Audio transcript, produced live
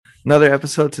Another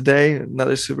episode today,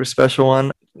 another super special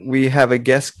one. We have a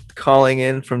guest calling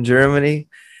in from Germany.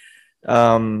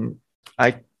 Um,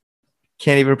 I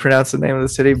can't even pronounce the name of the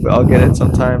city, but I'll get it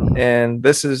sometime. And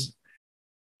this is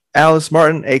Alice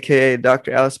Martin, aka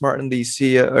Dr. Alice Martin, the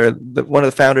CEO or one of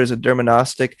the founders of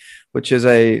Dermanostic, which is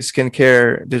a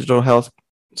skincare digital health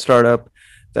startup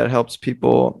that helps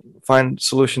people find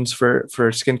solutions for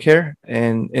skincare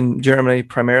and in Germany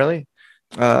primarily.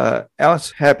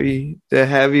 Alice, happy to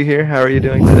have you here. How are you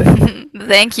doing today?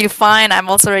 Thank you. Fine. I'm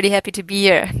also really happy to be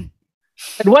here.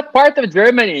 And what part of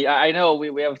Germany? I know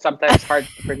we have sometimes hard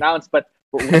to pronounce, but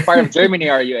which part of Germany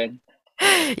are you in?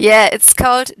 Yeah, it's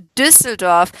called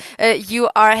Düsseldorf. You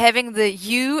are having the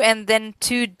U and then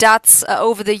two dots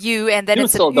over the U, and then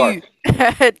it's an Düsseldorf.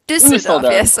 Ü. Düsseldorf,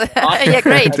 Düsseldorf. yes. Awesome. Yeah,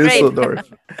 great, great. Düsseldorf.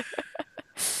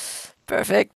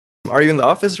 Perfect. Are you in the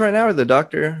office right now, or the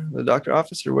doctor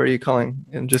office, or where are you calling?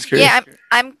 I'm just curious. Yeah,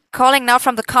 I'm calling now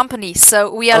from the company.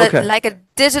 So we are Okay. like a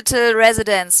digital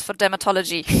residence for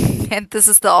dermatology, and this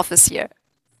is the office here.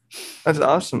 That's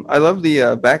awesome. I love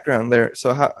the background there.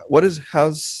 So how's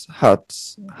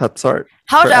Hatzart?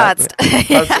 Hautarzt.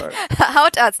 Yeah. Hatzart.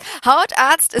 Hautarzt.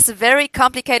 Hautarzt is a very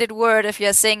complicated word if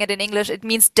you're saying it in English. It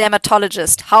means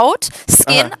dermatologist. Haut,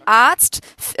 skin, Arzt,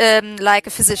 like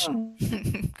a physician.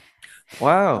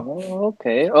 Wow. Oh,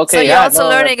 okay. So you're Yeah. also No,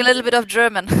 learning a little bit of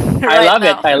German I right love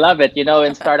it. now. I love it. You know,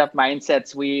 in startup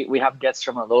mindsets, we have guests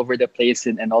from all over the place,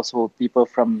 and also people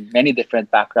from many different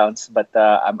backgrounds. But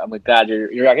I'm glad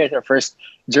you're I guess our first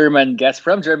German guest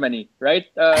from Germany, right,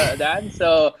 Dan?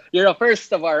 So you're a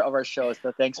first of our show.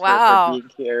 So thanks for Wow.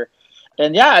 being here.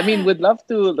 And yeah, I mean, we'd love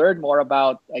to learn more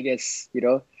about, I guess,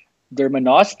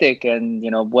 Dermanostic, and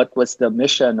what was the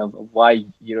mission of why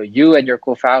you and your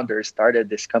co-founder started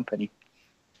this company.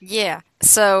 Yeah,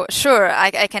 so sure, I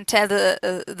can tell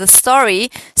the story.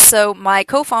 So my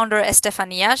co-founder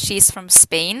Estefania, she's from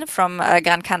Spain, from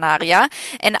Gran Canaria,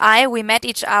 and we met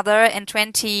each other in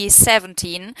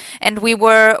 2017, and we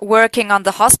were working on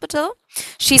the hospital.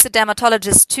 She's a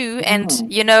dermatologist too, and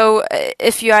Mm.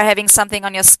 if you are having something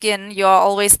on your skin, you're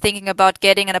always thinking about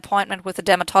getting an appointment with a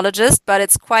dermatologist, but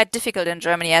it's quite difficult in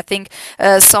Germany. I think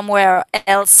somewhere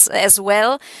else as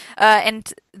well.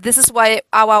 And this is why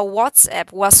our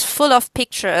WhatsApp was full of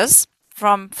pictures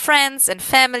from friends and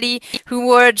family who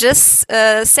were just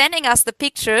sending us the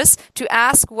pictures to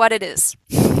ask what it is.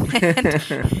 And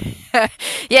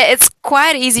yeah, it's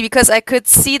quite easy because I could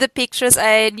see the pictures,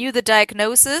 I knew the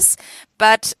diagnosis,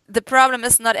 but the problem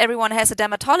is not everyone has a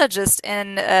dermatologist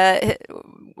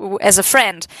as a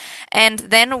friend. And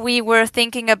then we were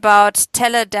thinking about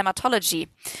teledermatology.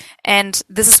 And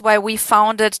this is why we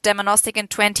founded Dermanostic in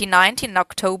 2019 in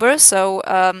October. So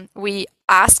we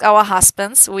asked our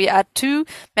husbands. We are two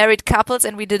married couples,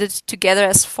 and we did it together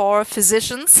as four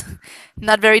physicians.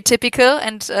 Not very typical,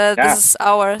 and Yeah. this is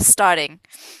our starting.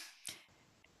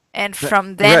 And from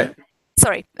Right. then,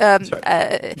 sorry, Sorry.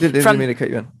 Didn't mean from to cut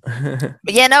you in.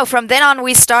 yeah, no, from then on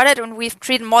we started, and we've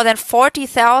treated more than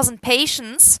 40,000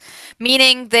 patients,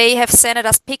 meaning they have sent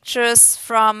us pictures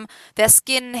from their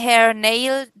skin, hair,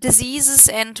 nail diseases,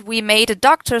 and we made a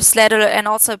doctor's letter and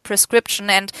also a prescription.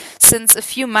 And since a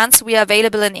few months, we are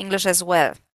available in English as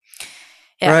well.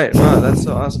 Yeah. Right. Wow, that's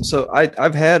so awesome. So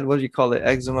I've had, what do you call it,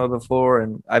 eczema before,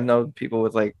 and I've known people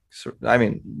with like I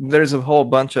mean, there's a whole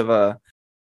bunch of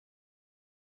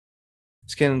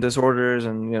skin disorders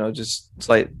and just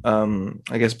slight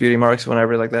I guess beauty marks,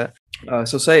 whenever, like that.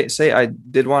 So say I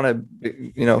did want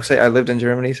to, say I lived in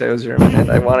Germany, say I was German, and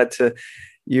I wanted to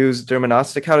use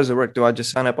Dermanostic. How does it work? Do I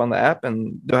just sign up on the app,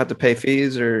 and do I have to pay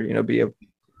fees, or be a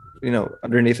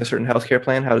underneath a certain healthcare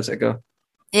plan? How does that go?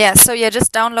 Yeah, so you're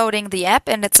just downloading the app,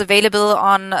 and it's available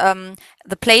on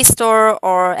the Play Store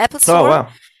or Apple Oh, Store. wow.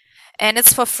 And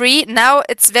it's for free. Now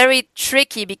it's very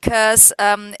tricky because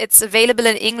it's available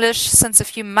in English since a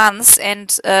few months, and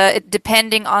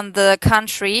depending on the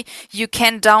country, you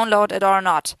can download it or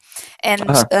not. And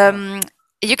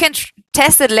you can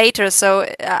test it later, so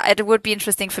it would be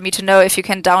interesting for me to know if you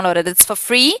can download it. It's for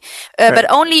free, but Right.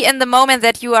 only in the moment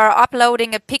that you are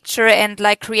uploading a picture and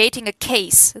like creating a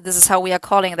case. This is how we are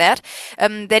calling that.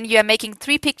 Then you are making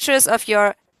 3 pictures of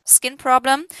your skin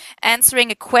problem,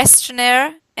 answering a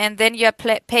questionnaire, and then you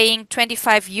are paying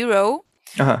 €25.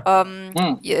 Uh-huh.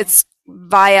 Mm. It's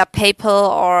via PayPal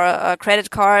or a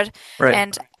credit card, Right.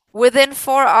 and within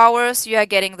 4 hours you are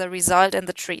getting the result and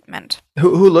the treatment.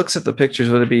 Who looks at the pictures?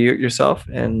 Would it be yourself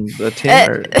and the team?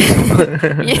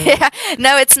 Yeah,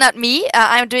 no, it's not me.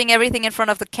 I'm doing everything in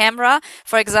front of the camera.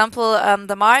 For example,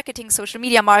 the marketing, social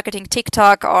media marketing,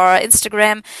 TikTok or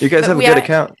Instagram. You guys have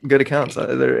a good accounts.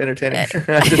 They're entertaining. I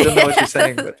just don't know what you're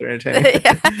saying, but they're entertaining.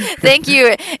 Yeah, thank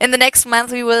you. In the next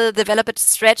month, we will develop a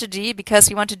strategy because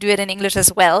we want to do it in English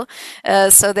as well,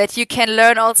 so that you can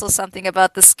learn also something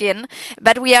about the skin.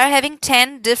 But we are having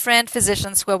 10 different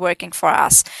physicians who are working for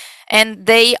us. And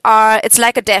it's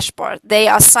like a dashboard. They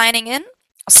are signing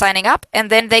up, and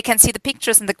then they can see the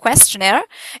pictures in the questionnaire,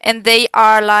 and they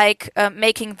are like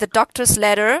making the doctor's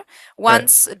letter.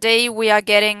 Once a day, we are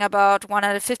getting about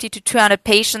 150 to 200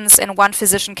 patients, and one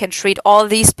physician can treat all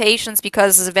these patients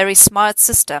because it's a very smart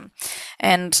system.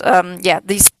 And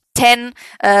these 10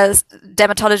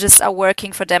 dermatologists are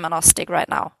working for Dermanostic right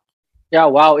now. Yeah,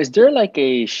 wow. Is there like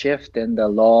a shift in the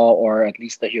law or at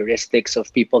least the heuristics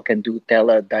of people can do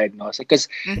telediagnostic? Because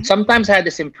sometimes I had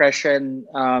this impression,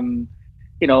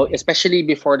 especially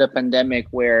before the pandemic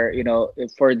where,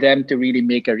 for them to really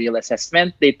make a real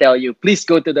assessment, they tell you, please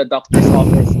go to the doctor's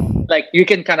office. Like you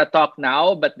can kind of talk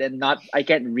now, but then I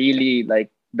can't really like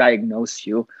diagnose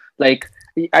you. Like,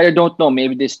 I don't know,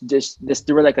 maybe this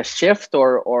there were like a shift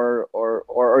or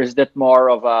is that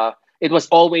more of it was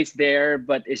always there,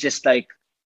 but it's just like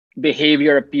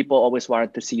behavior. People always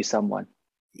wanted to see someone.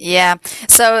 Yeah.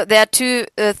 So there are two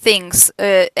things.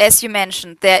 As you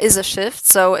mentioned, there is a shift.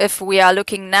 So if we are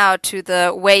looking now to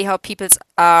the way how people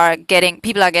are getting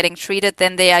treated,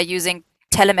 then they are using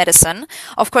telemedicine,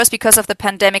 of course, because of the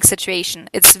pandemic situation.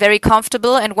 It's very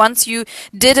comfortable. And once you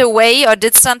did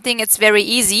something, it's very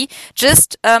easy.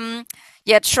 Just,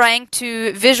 trying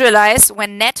to visualize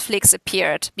when Netflix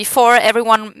appeared. Before,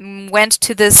 everyone went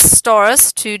to the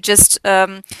stores to just...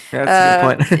 that's a good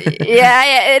point.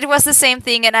 it was the same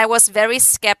thing, and I was very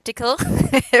skeptical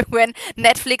when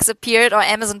Netflix appeared or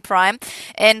Amazon Prime,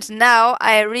 and now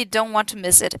I really don't want to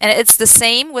miss it. And it's the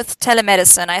same with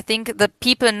telemedicine. I think the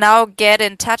people now get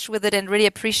in touch with it and really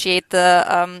appreciate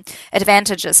the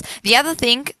advantages. The other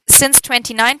thing, since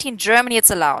 2019, Germany,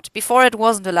 it's allowed. Before, it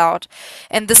wasn't allowed.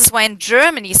 And this is why in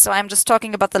Germany, so I'm just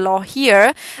talking about the law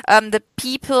here, the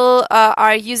people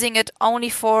are using it only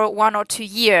for 1 or 2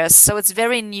 years. So it's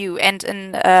very new. And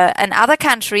in other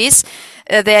countries,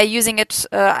 they are using it,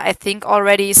 I think,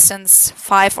 already since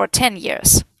 5 or 10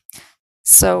 years.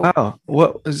 So wow,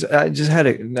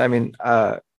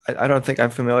 I don't think I'm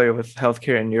familiar with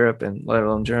healthcare in Europe and let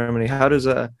alone Germany. How does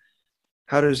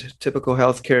typical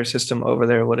healthcare system over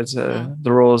there? What is the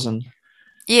rules, and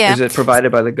is it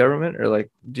provided by the government, or like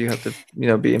do you have to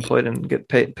be employed and get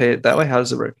paid that way? How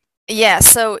does it work? Yeah,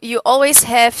 so you always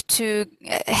have to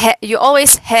you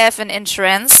always have an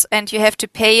insurance and you have to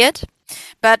pay it,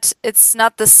 but it's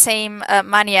not the same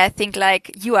money, I think,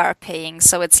 like you are paying,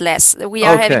 so it's less. We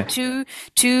are having two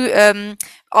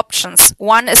options.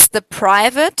 One is the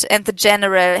private and the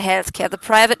general healthcare. The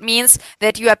private means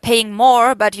that you are paying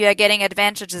more, but you are getting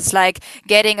advantages like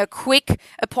getting a quick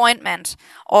appointment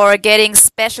or getting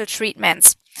special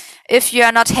treatments. If you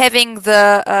are not having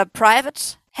the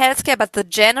private healthcare, but the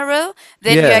general,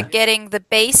 then you are getting the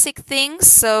basic things.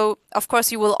 So, of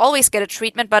course, you will always get a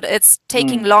treatment, but it's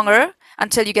taking longer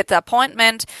until you get the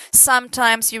appointment.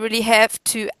 Sometimes you really have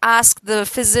to ask the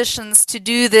physicians to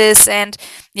do this, and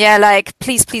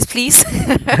please.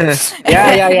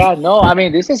 Yeah. No, I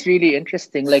mean, this is really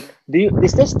interesting. Like,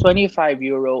 is this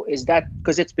 €25? Is that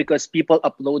because people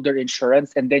upload their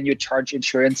insurance and then you charge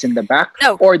insurance in the back?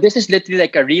 No. Or this is literally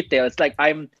like a retail. It's like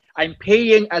I'm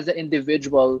paying as an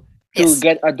individual to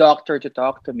get a doctor to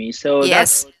talk to me. So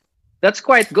that's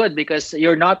quite good because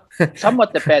you're not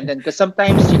somewhat dependent. Because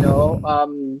sometimes,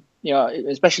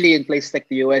 especially in places like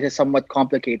the US, it's somewhat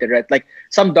complicated, right? Like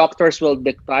some doctors will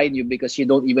decline you because you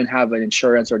don't even have an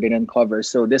insurance or they didn't cover.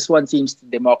 So this one seems to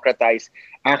democratize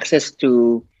access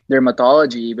to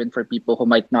dermatology, even for people who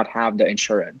might not have the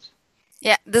insurance.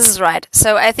 Yeah, this is right.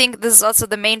 So I think this is also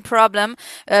the main problem.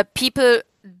 People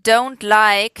don't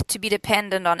like to be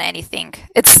dependent on anything.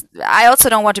 I also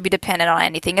don't want to be dependent on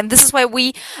anything. And this is why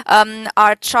we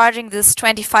are charging this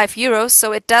 €25.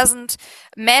 So it doesn't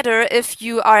matter if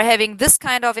you are having this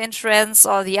kind of insurance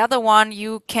or the other one,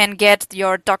 you can get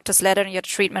your doctor's letter and your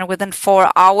treatment within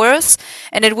 4 hours.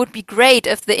 And it would be great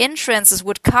if the insurances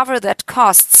would cover that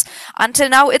costs. Until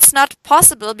now, it's not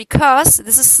possible because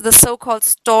this is the so-called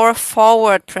store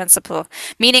forward principle,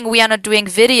 meaning we are not doing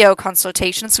video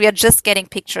consultations. We are just getting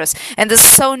pictures. And this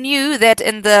is so new that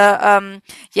in the,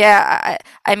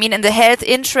 in the health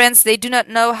insurance, they do not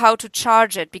know how to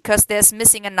charge it because there's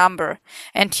missing a number.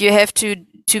 And you have to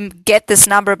to get this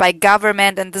number by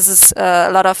government, and this is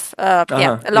a lot of a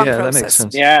long Yeah, process. that makes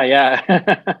sense.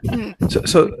 Yeah.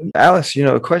 So Alice,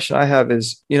 a question I have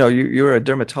is, you're a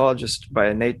dermatologist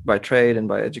by trade and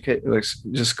by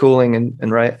just schooling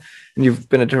and right, and you've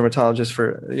been a dermatologist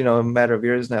for a matter of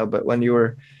years now. But when you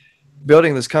were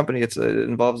building this company, it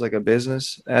involves like a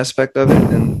business aspect of it,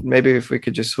 and maybe if we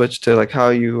could just switch to like how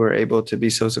you were able to be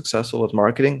so successful with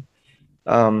marketing.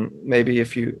 Maybe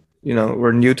if you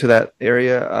were new to that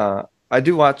area. I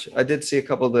did see a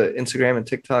couple of the Instagram and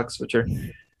TikToks, which are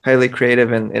highly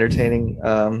creative and entertaining.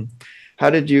 How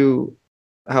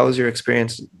was your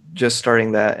experience just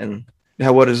starting that, and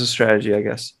what is the strategy, I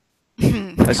guess?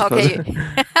 I suppose. Okay.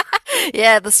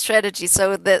 Yeah, the strategy.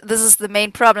 So this is the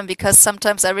main problem, because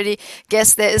sometimes I really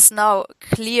guess there is no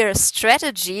clear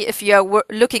strategy if you are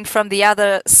looking from the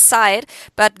other side,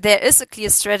 but there is a clear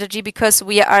strategy because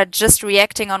we are just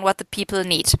reacting on what the people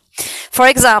need. For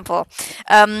example,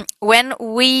 when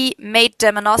we made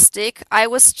Dermanostic, I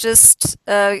was just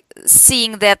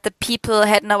seeing that the people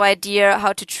had no idea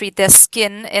how to treat their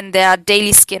skin in their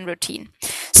daily skin routine.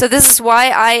 So this is why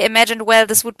I imagined, well,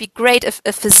 this would be great if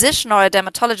a physician or a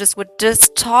dermatologist would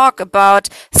just talk about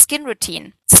skin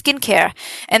routine, skincare.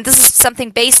 And this is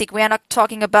something basic. We are not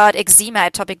talking about eczema,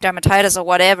 atopic dermatitis or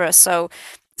whatever. So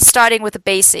starting with the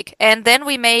basic. And then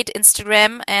we made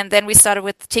Instagram, and then we started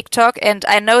with TikTok. And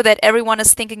I know that everyone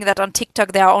is thinking that on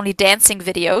TikTok there are only dancing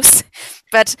videos.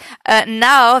 But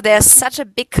now there's such a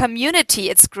big community.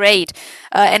 It's great.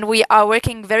 And we are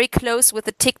working very close with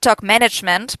the TikTok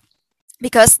management,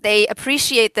 because they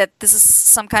appreciate that this is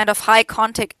some kind of high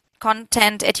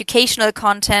content, educational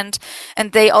content,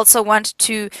 and they also want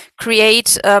to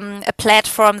create a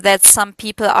platform that some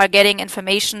people are getting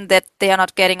information that they are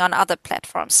not getting on other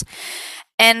platforms.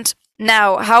 And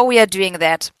now, how we are doing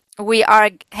that? We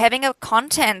are having a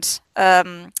content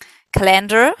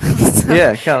calendar.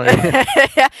 Yeah, calendar.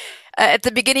 At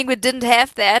the beginning, we didn't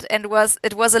have that, and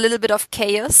it was a little bit of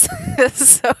chaos.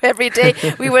 So every day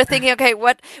we were thinking, okay,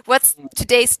 what's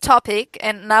today's topic?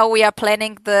 And now we are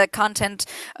planning the content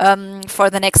for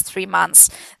the next 3 months.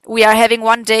 We are having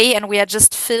one day, and we are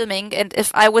just filming. And if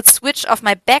I would switch off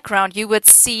my background, you would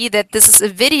see that this is a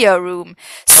video room.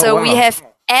 So we have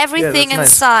everything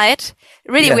inside. Nice.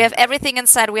 Really, we have everything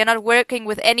inside. We are not working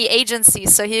with any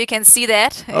agencies. So here you can see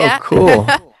that. Oh, cool.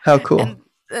 How cool.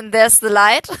 And there's the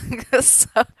light. So,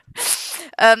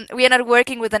 we are not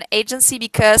working with an agency,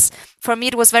 because for me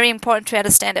it was very important to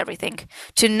understand everything,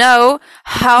 to know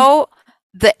how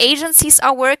the agencies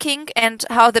are working and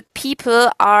how the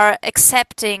people are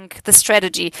accepting the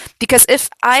strategy. Because if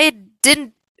I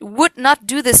would not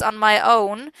do this on my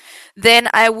own, then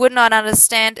I would not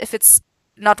understand if it's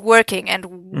not working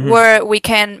and where we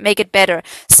can make it better.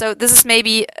 So this is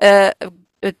maybe a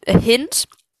hint.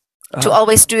 To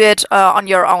always do it on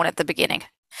your own at the beginning,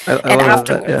 and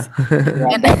afterwards.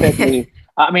 Yeah, definitely.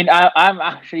 I mean, I'm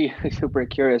actually super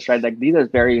curious, right? Like, these are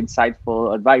very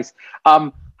insightful advice.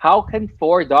 How can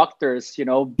 4 doctors,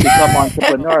 become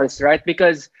entrepreneurs, right?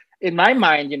 Because in my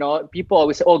mind, people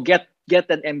always say, "Oh, get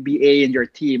an MBA in your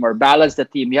team, or balance the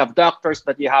team." You have doctors,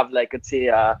 but you have, like, let's say,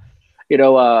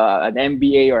 an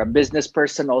MBA or a business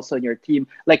person also in your team.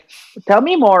 Like, tell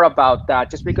me more about that.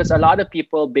 Just because a lot of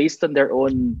people, based on their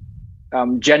own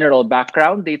general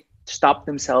background, they stop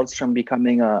themselves from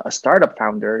becoming a startup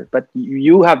founder. But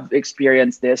you have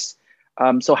experienced this.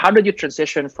 So how did you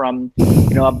transition from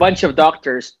a bunch of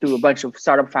doctors to a bunch of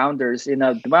startup founders in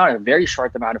a very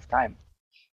short amount of time?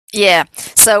 Yeah.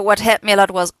 So what helped me a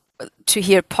lot was to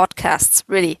hear podcasts,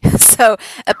 really. So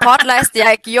a podcast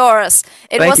like yours,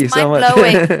 it was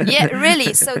mind-blowing. Yeah,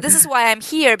 really. So this is why I'm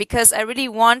here, because I really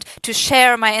want to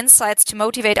share my insights to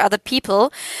motivate other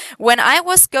people. When I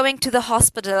was going to the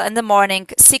hospital in the morning,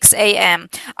 6 a.m.,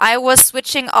 I was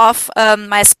switching off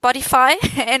my Spotify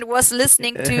and was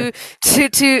listening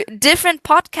to different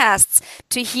podcasts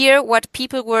to hear what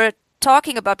people were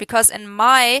talking about, because in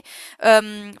my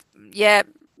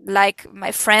like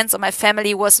my friends or my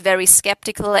family was very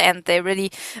skeptical, and they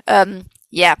really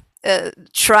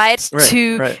tried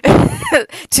to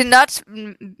to not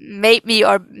make me,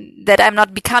 or that I'm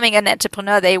not becoming an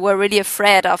entrepreneur. They were really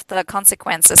afraid of the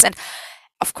consequences. And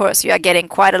of course, you are getting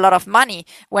quite a lot of money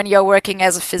when you're working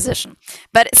as a physician.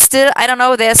 But still, I don't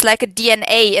know, there's like a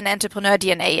DNA, an entrepreneur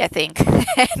DNA, I think.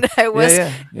 And I was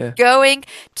going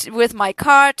with my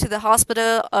car to the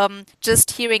hospital,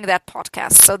 just hearing that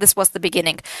podcast. So this was the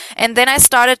beginning. And then I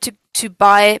started to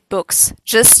buy books,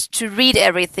 just to read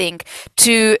everything,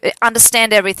 to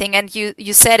understand everything. And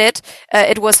you said it,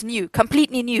 it was new,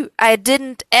 completely new. I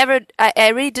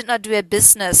really did not do a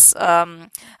business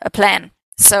plan.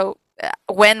 So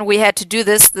when we had to do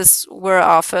this were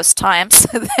our first times.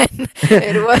 Then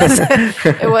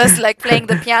it was like playing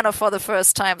the piano for the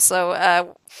first time. So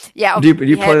yeah. Do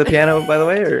you play the piano, by the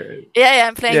way, or? Yeah,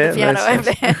 I'm playing the piano.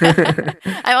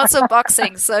 Nice. I'm also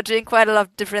boxing, so doing quite a lot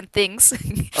of different things.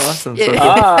 Awesome.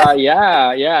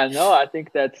 Yeah. No, I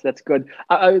think that's good.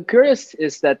 I'm curious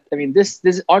is that, I mean, this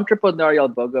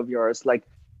entrepreneurial bug of yours, like,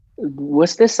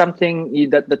 was this something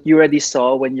that you already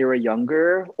saw when you were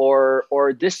younger,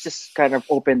 or this just kind of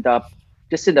opened up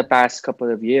just in the past couple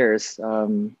of years?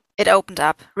 It opened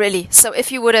up, really. So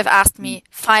if you would have asked me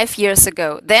 5 years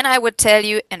ago, then I would tell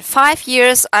you in 5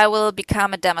 years I will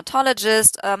become a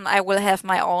dermatologist, I will have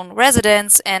my own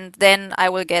residence, and then I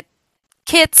will get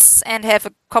kids and have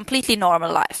a completely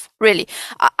normal life. Really.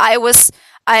 I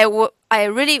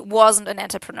really wasn't an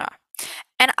entrepreneur.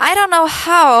 And I don't know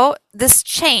how this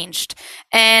changed.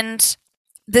 And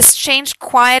this changed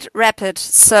quite rapid.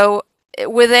 So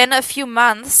within a few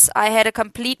months, I had a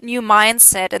complete new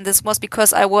mindset. And this was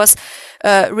because I was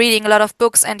reading a lot of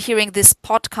books and hearing these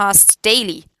podcasts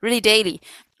daily, really daily.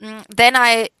 Then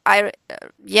I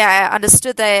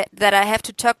understood that I have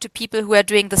to talk to people who are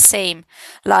doing the same,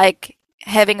 like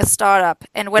having a startup.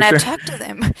 And when I talk to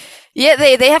them,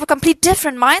 they have a complete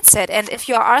different mindset. And if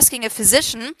you're asking a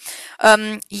physician,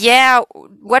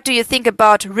 what do you think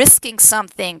about risking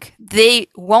something? They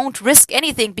won't risk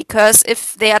anything, because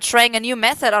if they are trying a new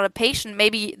method on a patient,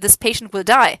 maybe this patient will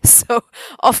die. So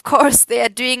of course they are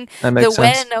doing the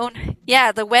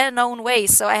well-known way.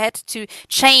 So I had to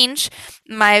change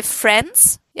my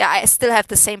friends. Yeah, I still have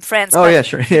the same friends. Oh yeah,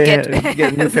 sure. Get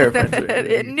a new pair of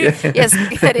friends. Yes,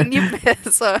 getting new.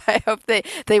 So I hope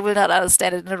they will not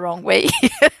understand it in the wrong way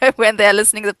when they are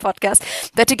listening to the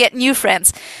podcast. But to get new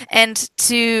friends and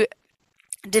to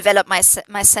develop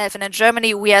myself. And in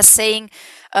Germany, we are saying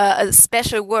a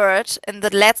special word. In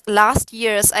the last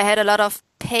years, I had a lot of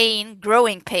pain,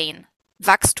 growing pain.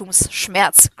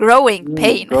 Wachstumsschmerz, growing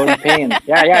pain. Growing pain.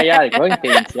 Yeah. Growing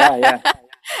pains. Yeah.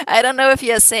 I don't know if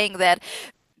you're saying that,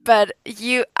 but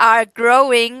you are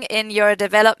growing in your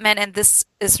development, and this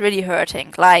is really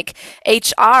hurting. Like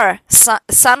HR,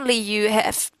 suddenly you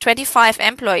have 25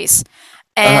 employees,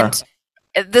 and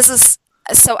this is,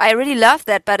 so I really love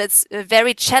that, but it's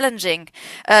very challenging.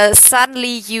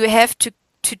 Suddenly you have to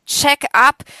check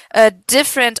up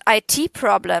different IT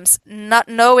problems, not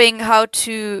knowing how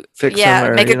to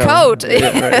make a code.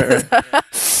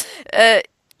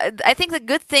 I think the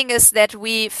good thing is that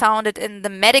we found it in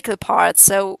the medical part,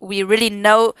 so we really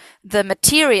know the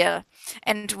material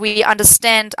and we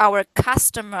understand our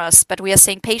customers, but we are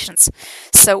saying patients.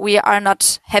 So we are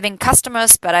not having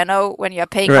customers, but I know when you're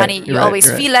paying money, you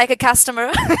always feel like a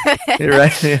customer. You're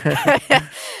right.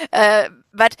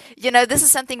 But, this is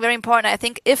something very important. I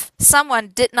think if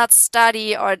someone did not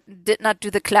study or did not do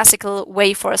the classical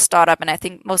way for a startup, and I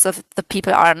think most of the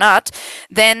people are not,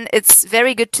 then it's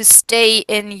very good to stay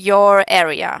in your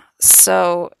area.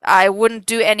 So I wouldn't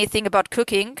do anything about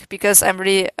cooking, because I'm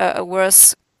really a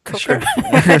worse cooker.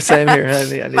 Sure. Same here.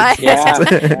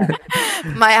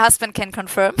 My husband can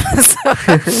confirm.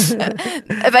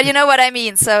 But you know what I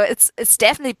mean. So it's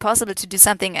definitely possible to do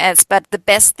something else. But the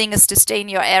best thing is to stay in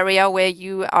your area where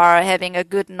you are having a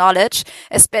good knowledge,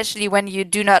 especially when you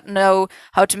do not know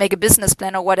how to make a business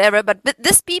plan or whatever. But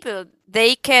these people,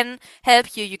 they can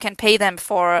help you. You can pay them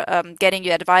for getting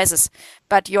you advices.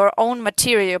 But your own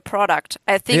material product,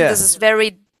 I think this is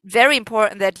very, very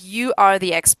important that you are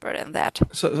the expert in that.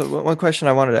 So one question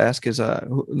I wanted to ask is,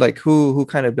 who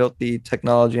kind of built the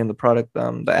technology and the product,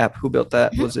 the app? Who built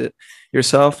that? Was it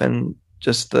yourself and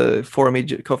just the 4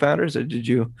 immediate co-founders, or did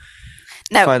you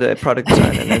find a product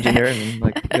designer and engineer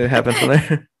and it happened from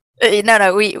there?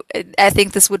 No. I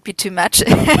think this would be too much.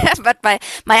 But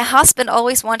my husband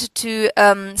always wanted to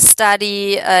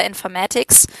study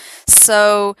informatics,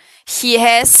 so he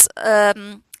has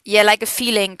like a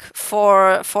feeling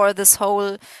for this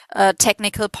whole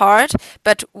technical part.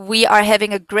 But we are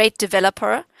having a great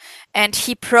developer, and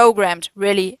he programmed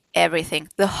really everything,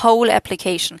 the whole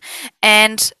application.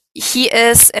 And he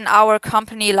is in our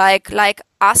company like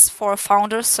us 4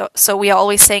 founders. So we are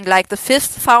always saying like the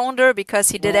 5th founder, because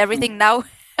he did everything now.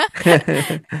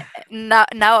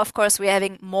 Now, of course, we're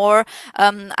having more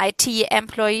IT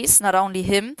employees, not only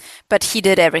him, but he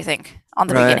did everything on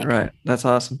the beginning. Right. That's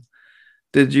awesome.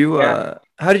 Did you?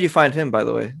 How did you find him, by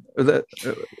the way?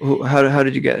 How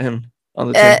did you get him on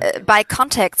the team? By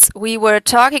contacts. We were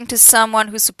talking to someone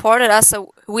who supported us.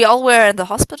 So we all were in the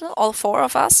hospital, all 4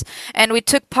 of us, and we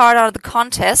took part of the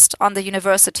contest on the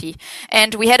university.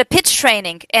 And we had a pitch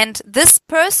training. And this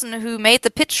person who made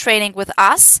the pitch training with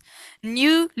us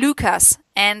knew Lucas.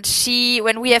 And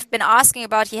when we have been asking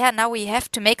about, now we have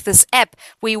to make this app.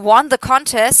 We won the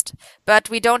contest, but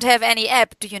we don't have any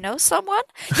app. Do you know someone?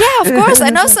 Yeah, of course, I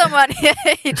know someone.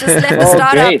 He just left the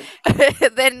startup.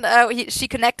 Then she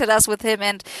connected us with him,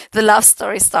 and the love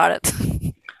story started.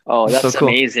 Oh, that's so cool.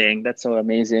 amazing. That's so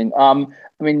amazing. I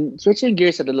mean, switching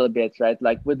gears a little bit, right?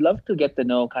 Like, we'd love to get to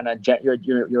know kind of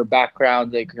your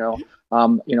background, like,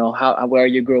 how where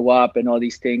you grew up and all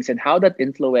these things, and how that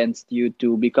influenced you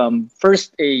to become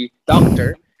first a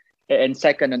doctor and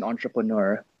second an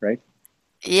entrepreneur, right?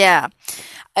 Yeah,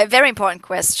 a very important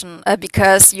question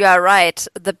because you are right.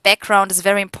 The background is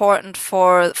very important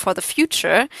for the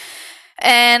future.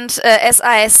 And as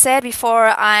I said before,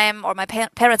 my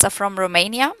parents are from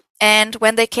Romania. And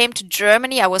when they came to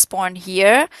Germany, I was born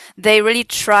here, they really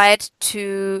tried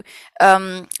to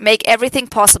make everything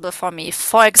possible for me.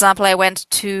 For example, I went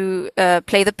to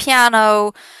play the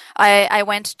piano. I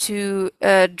went to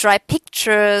draw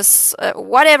pictures.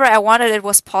 Whatever I wanted, it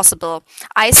was possible.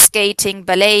 Ice skating,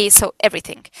 ballet, so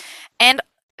everything. And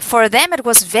for them, it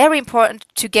was very important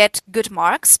to get good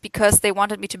marks because they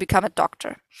wanted me to become a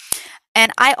doctor.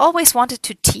 And I always wanted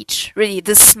to teach. Really,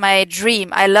 this is my dream.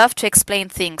 I love to explain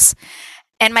things.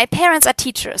 And my parents are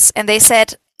teachers. And they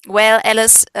said, well,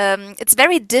 Alice, it's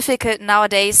very difficult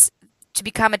nowadays to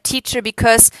become a teacher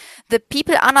because the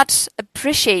people are not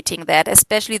appreciating that,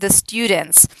 especially the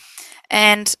students.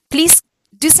 And please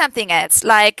do something else,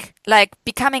 like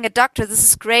becoming a doctor. This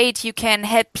is great. You can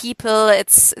help people.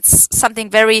 It's something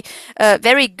very,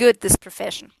 very good, this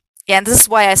profession. Yeah, and this is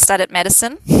why I studied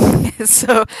medicine.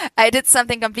 So I did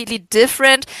something completely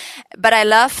different, but I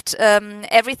loved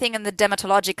everything in the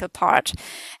dermatological part.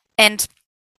 And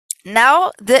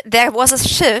now there was a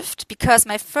shift because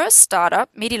my first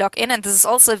startup, MediLogin, and this is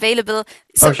also available.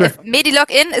 So sure.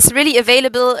 MediLogin is really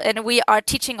available, and we are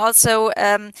teaching also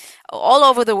all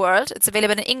over the world. It's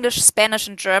available in English, Spanish,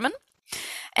 and German.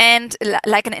 And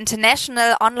like an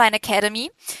international online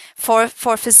academy for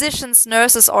physicians,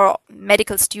 nurses, or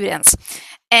medical students.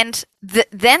 And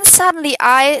then suddenly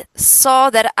I saw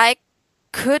that I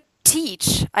could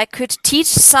teach. I could teach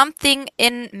something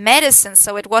in medicine.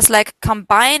 So it was like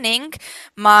combining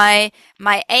my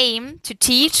aim to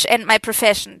teach and my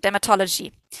profession,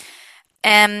 dermatology.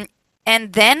 And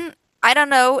then, I don't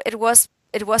know, it was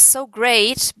so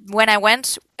great when I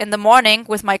went in the morning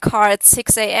with my car at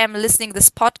 6 a.m. listening this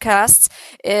podcast.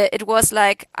 It was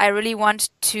like, I really want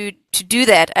to do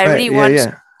that. I really want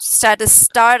to start a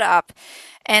startup.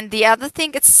 And the other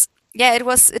thing, it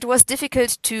was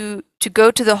difficult to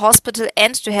go to the hospital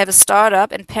and to have a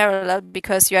startup in parallel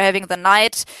because you're having the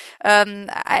night,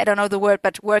 I don't know the word,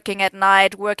 but working at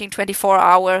night, working 24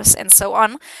 hours and so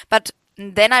on. But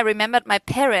then I remembered my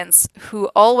parents who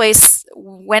always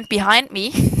went behind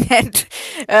me and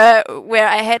where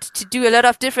I had to do a lot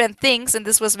of different things. And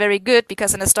this was very good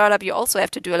because in a startup, you also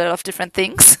have to do a lot of different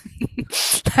things.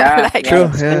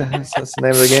 True. Yeah, that's the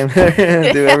name of the game.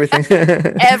 Do everything.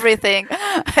 Everything.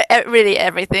 Really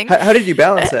everything. How did you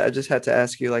balance that? I just had to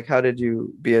ask you, like, how did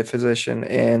you be a physician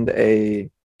and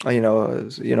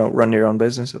run your own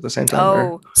business at the same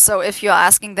time? So if you're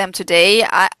asking them today,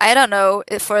 I don't know.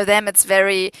 For them, it's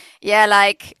very,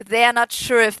 like they are not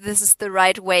sure if this is the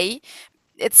right way.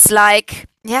 It's like,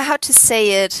 how to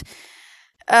say it?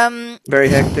 Very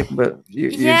hectic, but you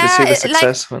just see the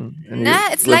success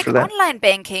it's like online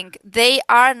banking. They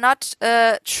are not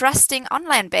trusting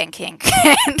online banking.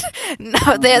 And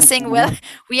now they're saying, well,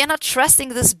 we are not trusting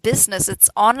this business. It's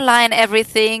online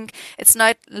everything. It's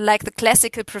not like the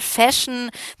classical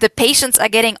profession. The patients are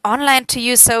getting online to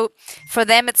you. So for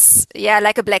them, it's,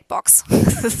 like a black box.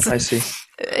 I see.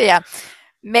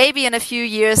 Maybe in a few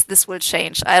years this will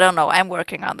change. I don't know. I'm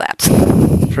working on that.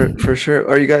 For sure.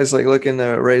 Are you guys like looking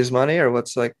to raise money, or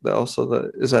what's like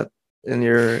is that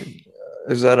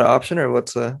an option, or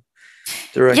what's the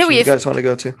direction you guys want to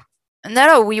go to?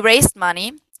 No, we raised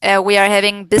money. We are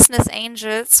having business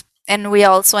angels, and we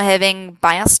are also having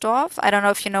Beiersdorf. I don't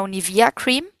know if you know Nivea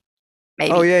cream.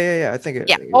 Maybe. Oh yeah. I think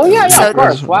of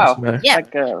course. Wow.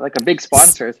 Like a big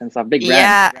sponsor since a big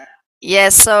brand. Yeah,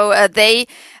 so they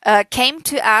came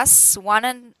to us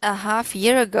 1.5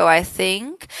 years ago, I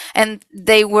think, and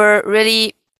they were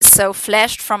really so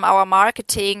flashed from our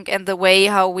marketing and the way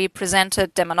how we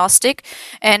presented Dermanostic,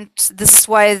 and this is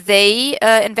why they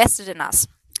invested in us.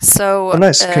 So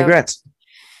nice, congrats.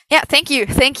 Yeah, thank you.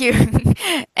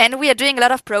 And we are doing a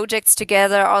lot of projects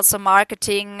together, also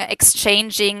marketing,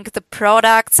 exchanging the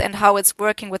products and how it's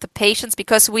working with the patients,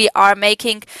 because we are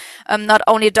making not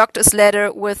only a doctor's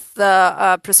letter with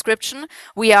the prescription,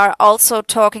 we are also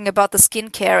talking about the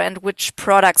skincare and which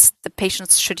products the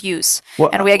patients should use.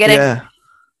 And we are getting...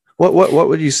 What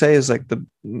would you say is like the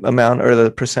amount or the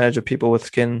percentage of people with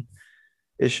skin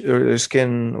issue or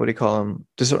skin, what do you call them?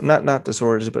 Not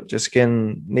disorders, but just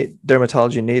skin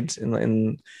dermatology needs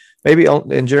in maybe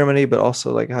in Germany, but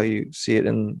also like how you see it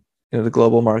in the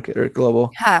global market or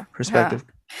global perspective.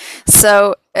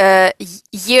 So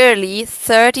yearly,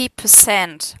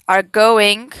 30% are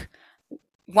going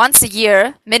once a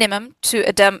year minimum to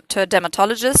a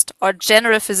dermatologist or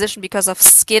general physician because of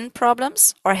skin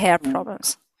problems or hair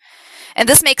problems. And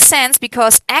this makes sense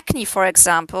because acne, for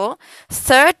example,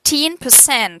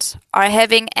 13% are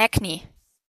having acne.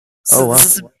 So oh, wow.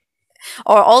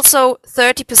 Or also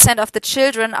 30% of the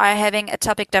children are having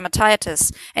atopic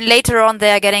dermatitis. And later on,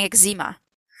 they are getting eczema.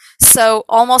 So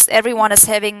almost everyone is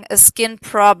having a skin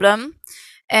problem.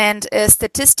 And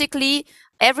statistically,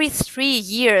 every 3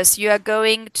 years, you are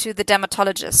going to the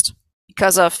dermatologist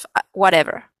because of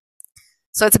whatever.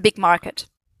 So it's a big market.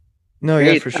 No,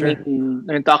 Great. yeah, for sure. I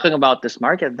mean, talking about this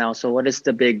market now, so what is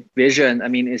the big vision? I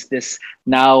mean, is this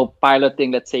now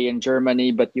piloting, let's say, in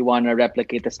Germany, but you want to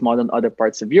replicate this model in other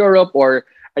parts of Europe? Or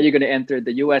are you going to enter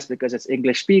the US because it's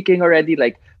English speaking already?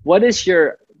 Like, what is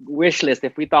your wish list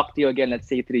if we talk to you again, let's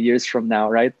say 3 years from now,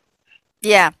 right?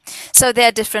 Yeah, so there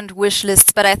are different wish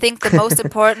lists, but I think the most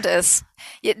important is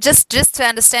just to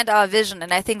understand our vision,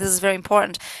 and I think this is very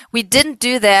important. We didn't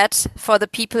do that for the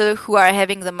people who are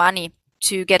having the money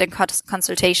to get a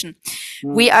consultation.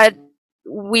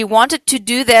 We wanted to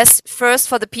do this first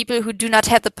for the people who do not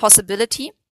have the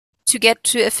possibility to get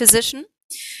to a physician,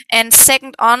 and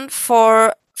second on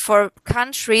for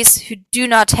countries who do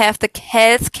not have the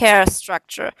healthcare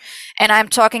structure. And I'm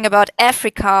talking about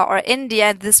Africa or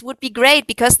India. This would be great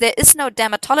because there is no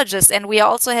dermatologist. And we are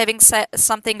also having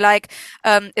something like,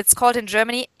 it's called in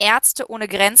Germany, Ärzte ohne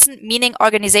Grenzen, meaning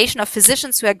organization of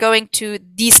physicians who are going to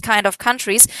these kind of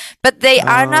countries. But they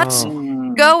are not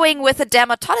going with a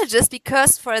dermatologist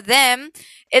because for them,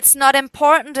 it's not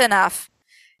important enough.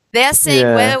 They're saying,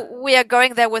 well, we are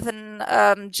going there with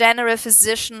a general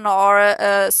physician or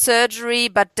surgery,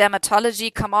 but dermatology,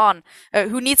 come on.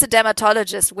 Who needs a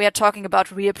dermatologist? We are talking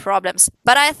about real problems.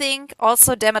 But I think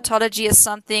also dermatology is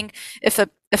something, if a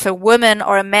woman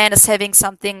or a man is having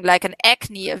something like an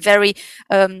acne, a very,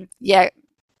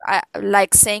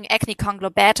 like saying acne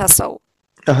conglobata, so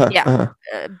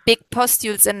big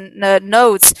pustules and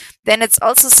nodes, then it's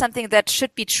also something that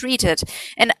should be treated.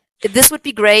 And this would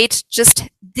be great, just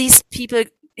these people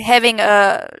having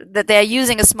that they're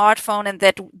using a smartphone and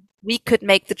that we could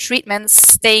make the treatments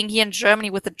staying here in Germany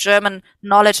with the German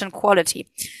knowledge and quality.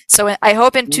 So I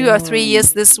hope in 2 or 3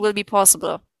 years this will be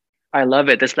possible. I love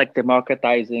it. It's like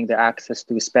democratizing the access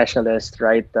to specialists,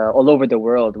 right, all over the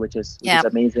world, which is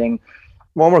amazing.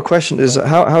 One more question is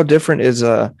how different is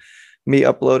me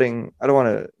uploading? I don't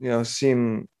want to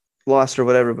seem lost or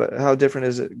whatever, but how different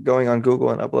is it going on Google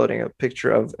and uploading a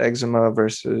picture of eczema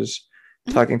versus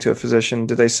talking to a physician?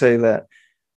 Did they say that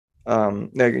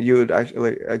you would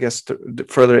actually, I guess,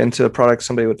 further into the product,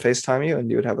 somebody would FaceTime you and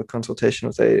you would have a consultation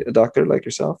with a doctor like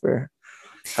yourself, or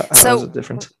how is it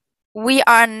different? We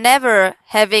are never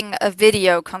having a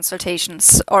video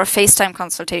consultations or FaceTime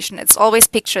consultation. It's always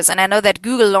pictures. And I know that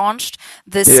Google launched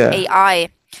this AI.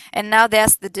 And now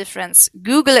there's the difference.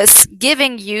 Google is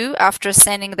giving you, after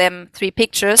sending them 3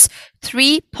 pictures,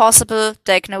 3 possible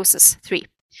diagnoses. 3.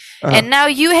 And now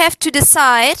you have to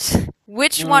decide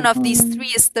which one of these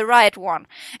 3 is the right one.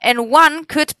 And one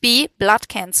could be blood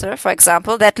cancer, for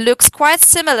example, that looks quite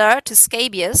similar to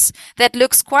scabies, that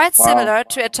looks quite similar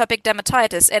to atopic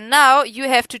dermatitis. And now you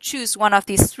have to choose one of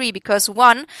these 3 because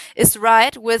one is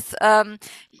right with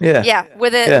with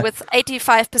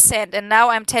 85%. And now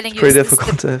I'm telling you, pretty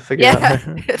difficult to figure out.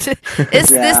 Is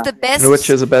this the best? And which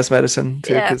is the best medicine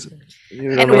too?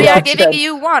 And we are giving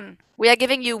you one. We are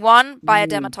giving you one by a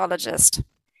dermatologist.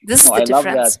 This is the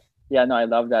difference. I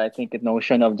love that. I think the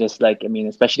notion of just like, I mean,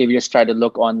 especially if you just try to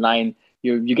look online,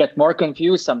 you get more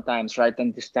confused sometimes, right?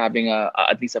 Than just having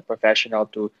at least a professional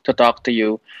to talk to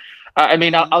you. I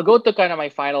mean, I'll go to kind of my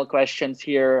final questions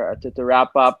here to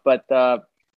wrap up. But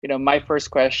my first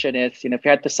question is, if you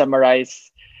had to summarize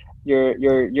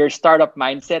your startup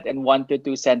mindset in 1 to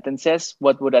 2 sentences,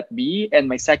 what would that be? And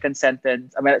my second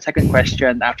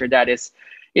question after that is,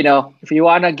 if you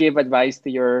want to give advice to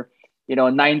your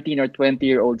 19 or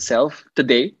 20-year-old self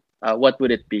today, what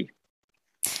would it be?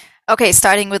 Okay,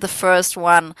 starting with the first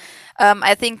one.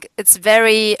 I think it's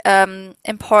very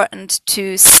important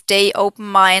to stay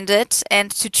open-minded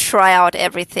and to try out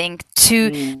everything,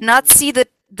 to not see the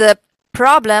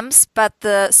problems, but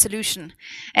the solution.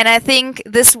 And I think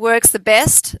this works the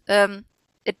best.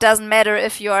 it doesn't matter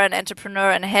if you are an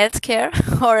entrepreneur in healthcare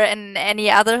or in any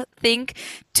other thing,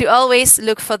 to always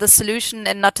look for the solution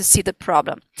and not to see the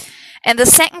problem. And the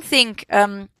second thing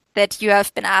that you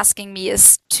have been asking me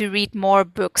is to read more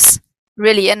books,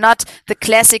 really, and not the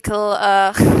classical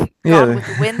Gone with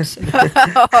the Wind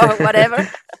or whatever,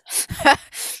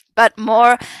 but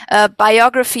more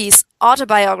biographies,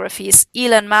 autobiographies.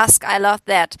 Elon Musk, I love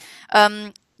that.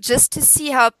 Just to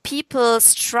see how people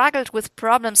struggled with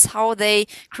problems, how they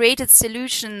created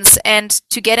solutions, and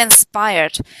to get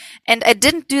inspired. And I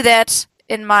didn't do that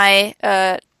in my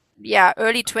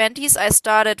early 20s. I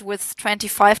started with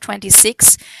 25,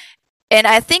 26. And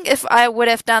I think if I would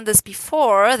have done this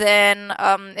before, then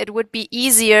it would be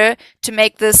easier to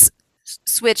make this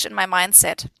switch in my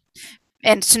mindset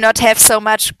and to not have so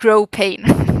much grow pain.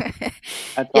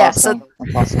 That's awesome.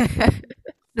 That's awesome.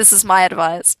 This is my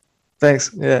advice.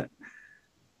 Thanks. Yeah.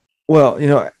 Well,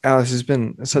 Alex, it's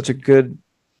been such a good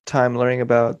time learning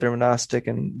about Dermanostic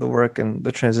and the work and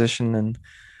the transition, and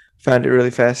found it really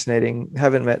fascinating.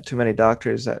 Haven't met too many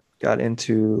doctors that got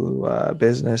into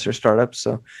business or startups,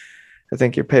 so I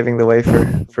think you're paving the way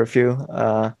for a few.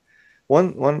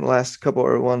 One last couple,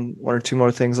 or one or two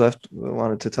more things left I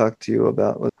wanted to talk to you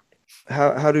about.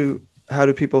 How do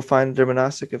people find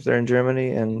Dermanostic if they're in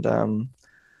Germany, and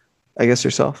I guess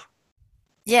yourself?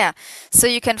 Yeah, so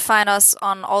you can find us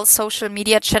on all social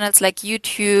media channels like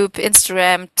YouTube,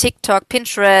 Instagram, TikTok,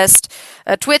 Pinterest,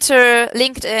 Twitter,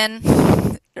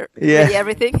 LinkedIn, really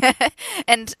everything.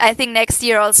 And I think next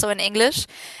year also in English.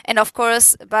 And of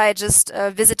course, by just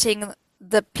visiting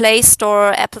the Play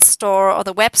Store, Apple Store, or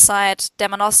the website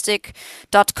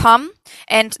dermanostic.com,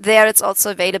 and there it's also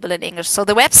available in English. So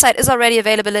the website is already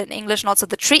available in English, and also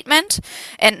the treatment.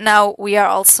 And now we are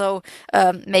also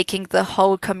making the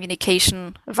whole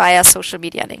communication via social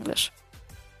media in English.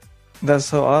 That's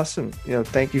so awesome.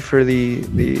 Thank you for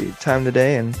the time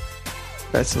today, and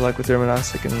best of luck with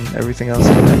Dermanostic and everything else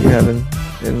that you have in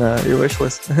your wish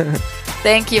list.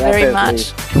 Thank you very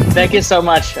much. Thank you so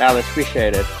much, Alice.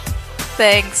 Appreciate it.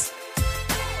 Thanks.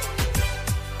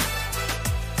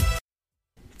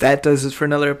 That does it for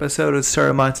another episode of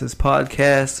Startup Mindsets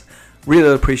Podcast.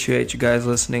 Really appreciate you guys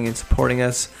listening and supporting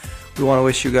us. We want to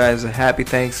wish you guys a happy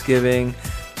Thanksgiving,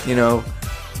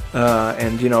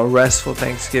 and restful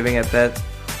Thanksgiving at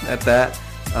that.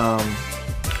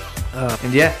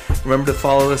 And yeah, remember to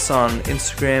follow us on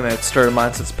Instagram at Startup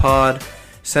Mindsets Pod.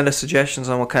 Send us suggestions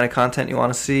on what kind of content you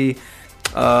want to see.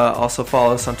 Also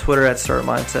follow us on Twitter at Startup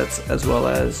Mindsets, as well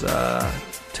as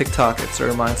TikTok at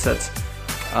Startup Mindsets.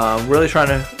 Really trying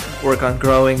to work on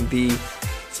growing the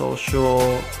social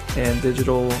and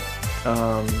digital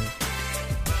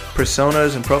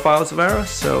personas and profiles of ours.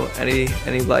 So any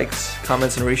likes,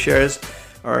 comments, and reshares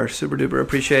are super duper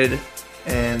appreciated.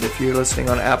 And if you're listening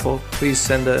on Apple, please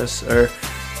send us or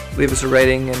leave us a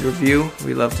rating and review.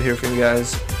 We'd love to hear from you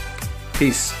guys.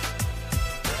 Peace.